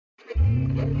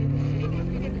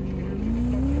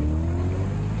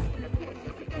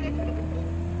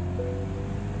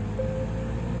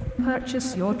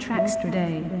Purchase your tracks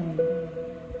today.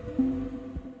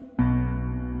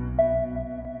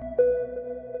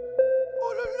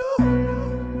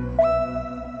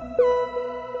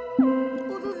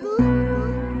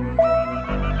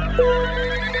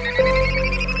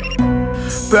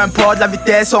 Peu importe la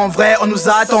vitesse, en vrai, on nous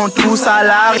attend tous à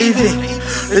l'arrivée.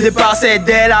 Le départ c'est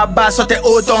dès la base, soit t'es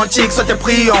authentique, soit t'es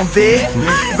pris en V.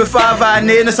 Ils peuvent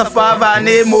pavaner, ne savent pas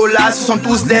vanner, mots-là, ce sont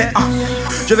tous des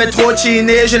Je vais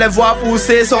trottiner, je les vois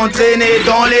pousser, s'entraîner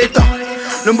dans les temps.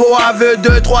 Le mot veut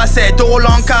 2, 3, 7 euros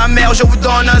en camère, je vous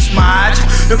donne un smash.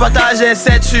 Le partage est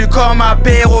 7 su comme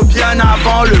apéro bien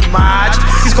avant le match.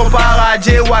 Qui se compare à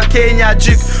Jay ou à Kenya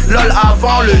Duke, lol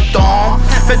avant le temps.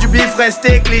 Faites du bif,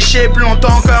 restez cliché plus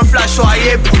longtemps qu'un flash,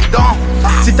 soyez prudent.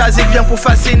 Si ta zig vient pour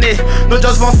fasciner, nos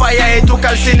just vont fire et tout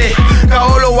calciner.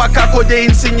 Kaolo waka codé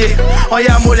insigné, en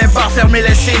yamo les bars, fermez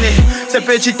les ciné. C'est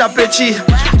petit à petit,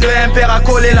 de impère à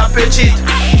coller la petite.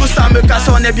 Tout ça me casse,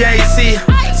 on est bien ici.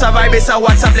 Ça vibe et ça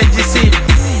WhatsApp les d'ici.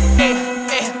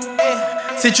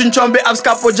 Si tu ne tombes abs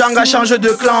capo Djanga, change de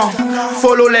clan.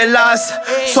 Follow les las,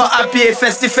 sois happy et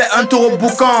festif, fais un tour au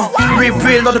boucan.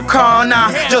 Rebuild on the corner,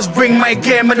 just bring my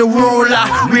game and the ruler.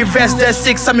 Reverse the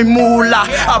 6, I'm in moolah.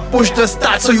 I push the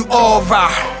start so you over.